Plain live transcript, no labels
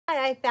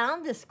I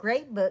found this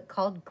great book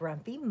called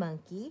Grumpy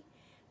Monkey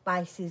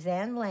by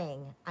Suzanne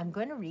Lang. I'm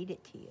going to read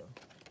it to you.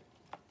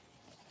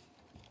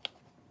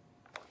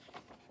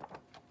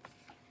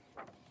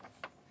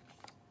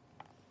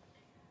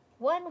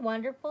 One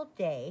wonderful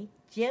day,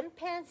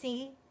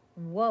 Chimpanzee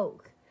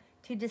woke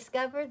to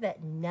discover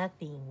that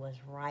nothing was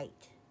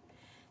right.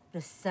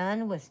 The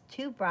sun was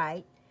too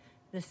bright,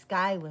 the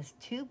sky was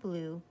too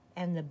blue,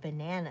 and the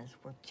bananas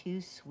were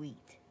too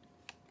sweet.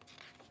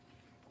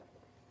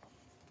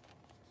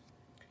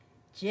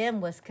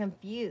 Jim was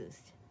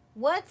confused.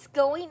 What's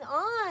going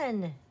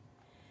on?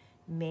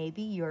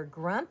 Maybe you're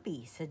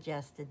grumpy,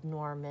 suggested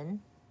Norman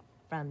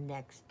from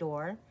next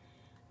door.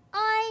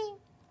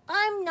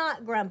 I'm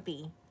not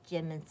grumpy,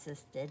 Jim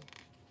insisted.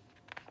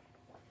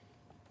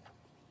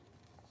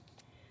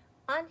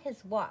 On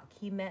his walk,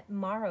 he met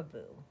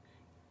Marabou.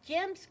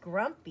 Jim's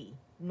grumpy,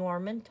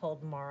 Norman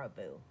told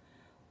Marabou.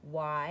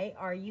 Why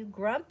are you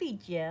grumpy,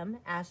 Jim?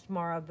 Asked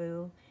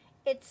Marabou.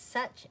 It's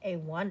such a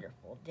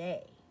wonderful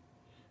day.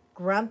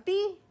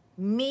 Grumpy?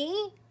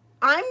 Me?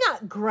 I'm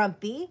not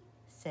grumpy,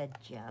 said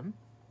Jim.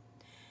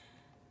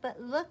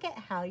 But look at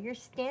how you're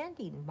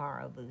standing,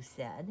 Marabou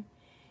said.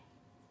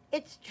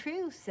 It's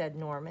true, said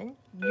Norman.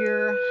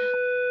 You're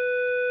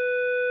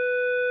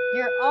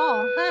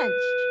all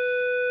hunched.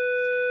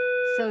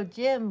 So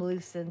Jim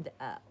loosened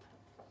up.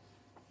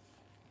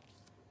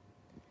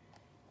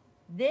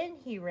 Then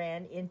he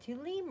ran into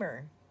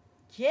Lemur.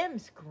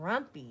 Jim's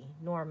grumpy,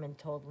 Norman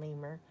told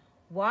Lemur.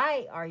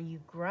 Why are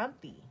you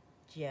grumpy,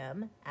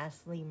 Jim?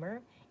 Asked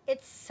Lemur.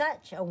 It's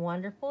such a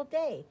wonderful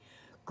day.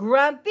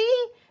 Grumpy?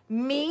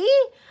 Me?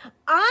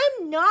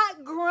 I'm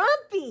not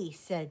grumpy,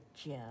 said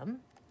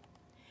Jim.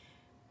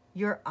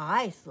 Your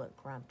eyes look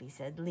grumpy,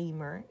 said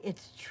Lemur.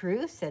 It's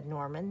true, said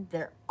Norman.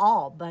 They're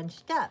all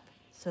bunched up.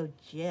 So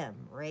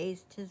Jim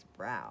raised his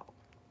brow.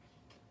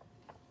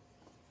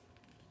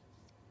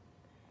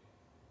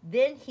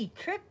 Then he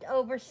tripped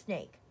over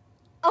Snake.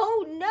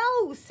 Oh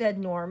no, said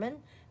Norman.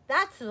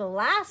 That's the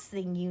last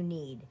thing you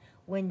need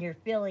when you're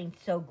feeling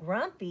so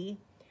grumpy.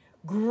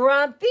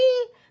 Grumpy?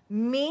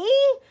 Me?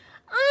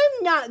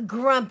 I'm not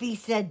grumpy,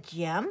 said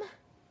Jim.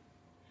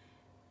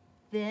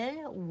 Then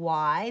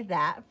why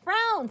that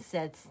frown,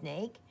 said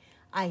Snake.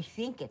 I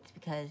think it's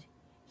because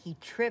he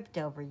tripped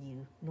over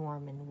you,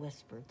 Norman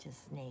whispered to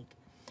Snake.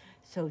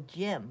 So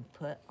Jim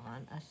put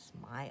on a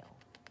smile.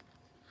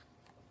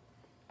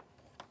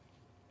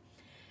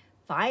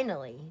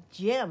 Finally,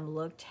 Jim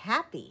looked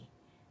happy,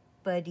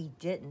 but he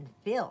didn't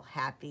feel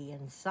happy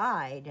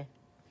inside.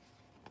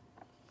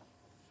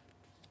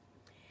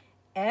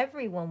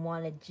 Everyone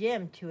wanted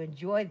Jim to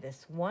enjoy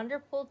this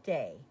wonderful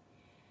day.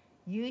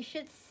 You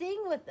should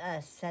sing with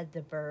us, said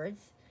the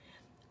birds.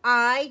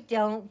 I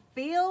don't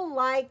feel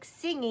like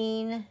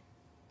singing.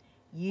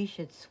 You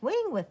should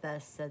swing with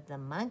us, said the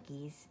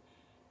monkeys.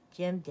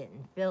 Jim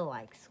didn't feel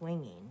like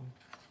swinging.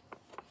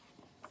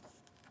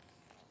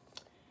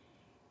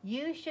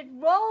 You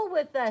should roll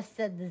with us,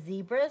 said the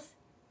zebras.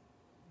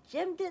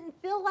 Jim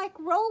didn't feel like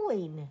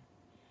rolling.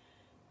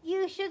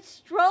 You should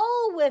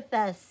stroll with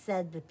us,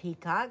 said the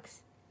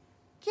peacocks.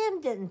 Jim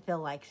didn't feel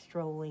like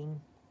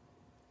strolling.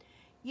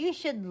 You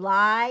should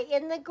lie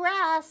in the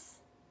grass.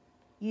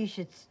 You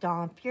should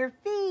stomp your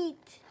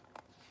feet.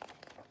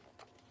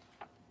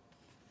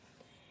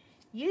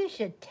 You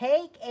should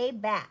take a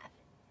bath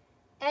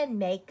and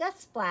make a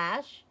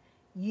splash.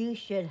 You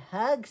should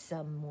hug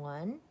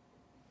someone.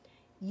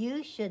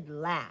 You should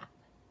laugh.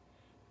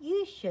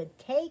 You should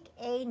take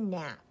a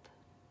nap.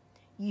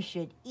 You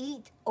should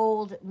eat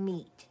old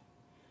meat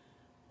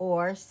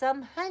or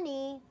some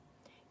honey.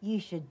 You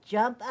should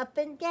jump up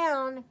and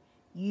down.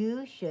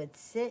 You should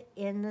sit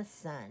in the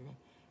sun.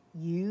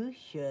 You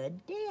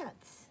should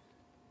dance.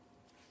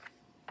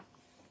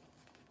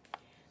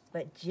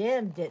 But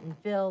Jim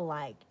didn't feel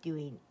like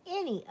doing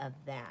any of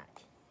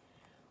that.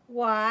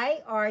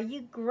 Why are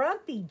you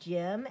grumpy,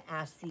 Jim?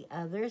 Asked the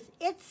others.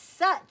 It's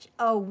such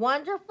a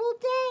wonderful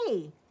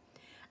day.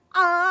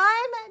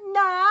 I'm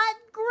not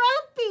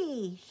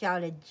grumpy,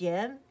 shouted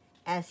Jim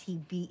as he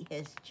beat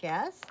his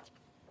chest.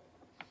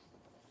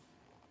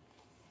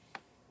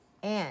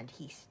 And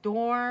he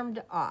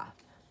stormed off.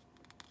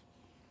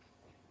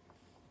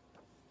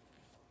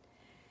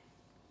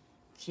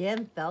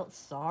 Jim felt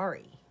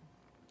sorry.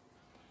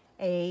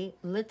 A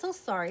little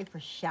sorry for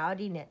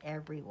shouting at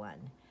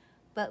everyone,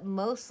 but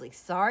mostly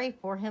sorry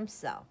for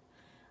himself.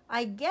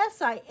 I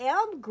guess I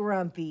am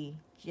grumpy,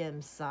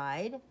 Jim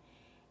sighed.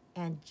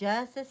 And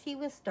just as he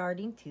was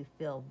starting to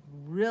feel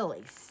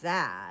really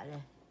sad,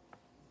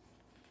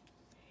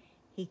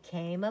 he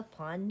came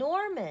upon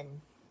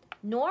Norman.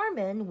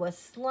 Norman was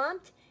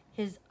slumped,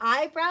 his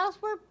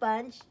eyebrows were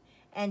bunched,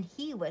 and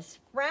he was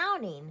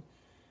frowning.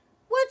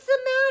 What's the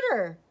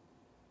matter?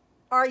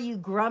 Are you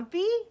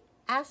grumpy?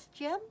 Asked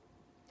Jim.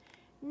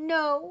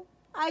 No,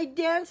 I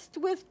danced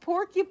with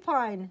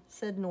Porcupine,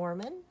 said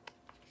Norman.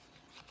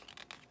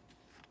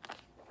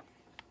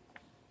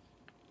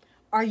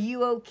 Are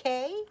you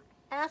okay?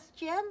 Asked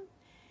Jim.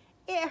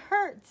 It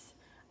hurts.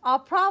 I'll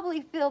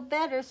probably feel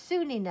better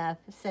soon enough,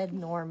 said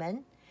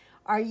Norman.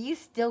 Are you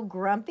still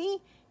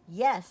grumpy?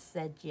 Yes,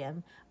 said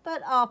Jim,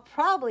 but I'll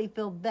probably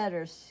feel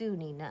better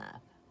soon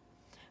enough.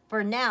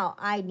 For now,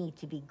 I need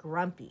to be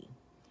grumpy.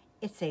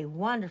 It's a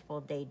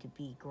wonderful day to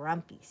be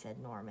grumpy, said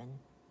Norman.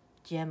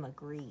 Jim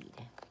agreed.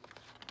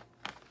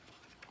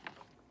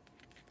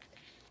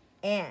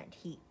 And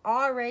he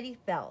already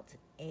felt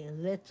a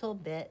little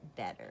bit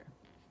better.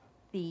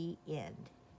 The end.